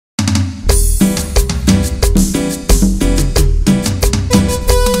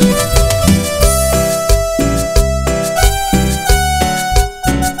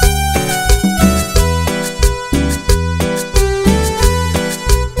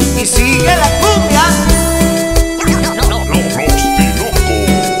y sigue la cumbia. Los Tinocos.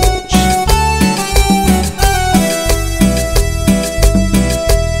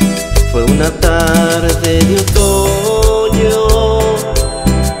 Fue una tarde de otoño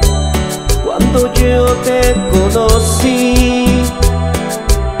cuando yo te conocí.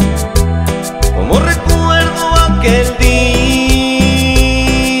 Como recuerdo aquel día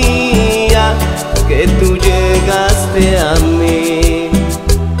que tú llegaste a mí,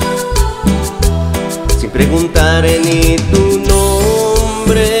 sin preguntar ni tu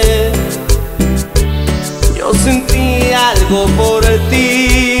nombre, yo sentí algo por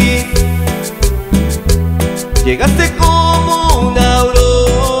ti. Llegaste como una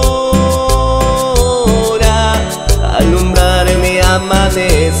aurora a alumbrar mi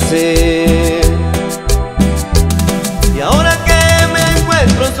amanecer. Y ahora que me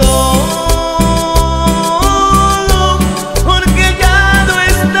encuentro solo, porque ya no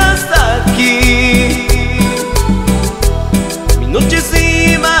estás aquí, mis noches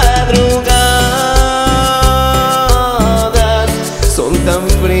y madrugadas son tan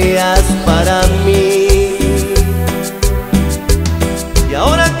frías para mí. Y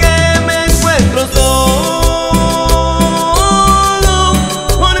ahora que me encuentro solo,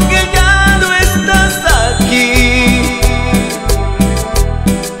 porque ya no estás aquí,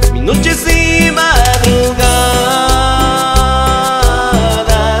 mis noches y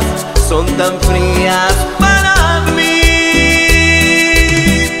madrugadas son tan frías para mí.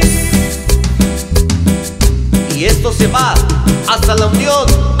 Y esto se va hasta la Unión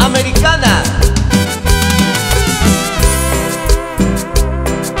Americana.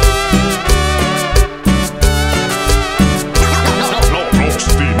 Los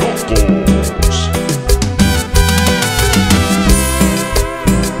Tinocos.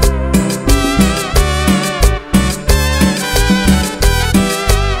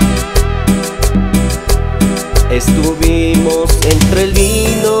 Estuvimos entre el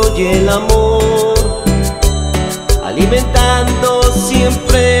vino y el amor, alimentando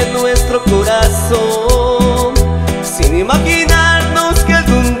siempre nuestro corazón, sin imaginarnos que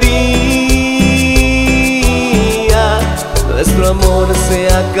algún día nuestro amor se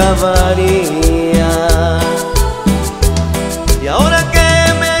acabaría. Y ahora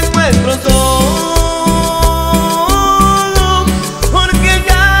que me encuentro solo, porque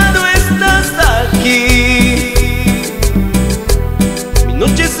ya no estás aquí, mis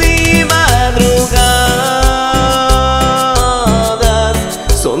noches y madrugadas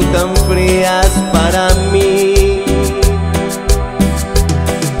son tan frías para mí.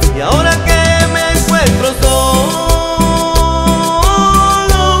 Y ahora que me encuentro solo,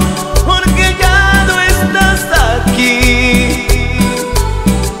 porque ya no estás aquí,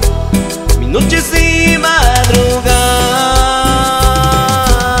 mis noches y madrugadas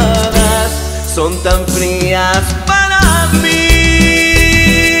son tan frías para mí.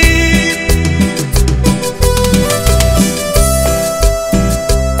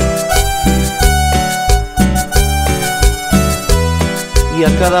 Y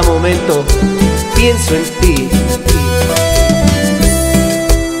a cada momento pienso en ti.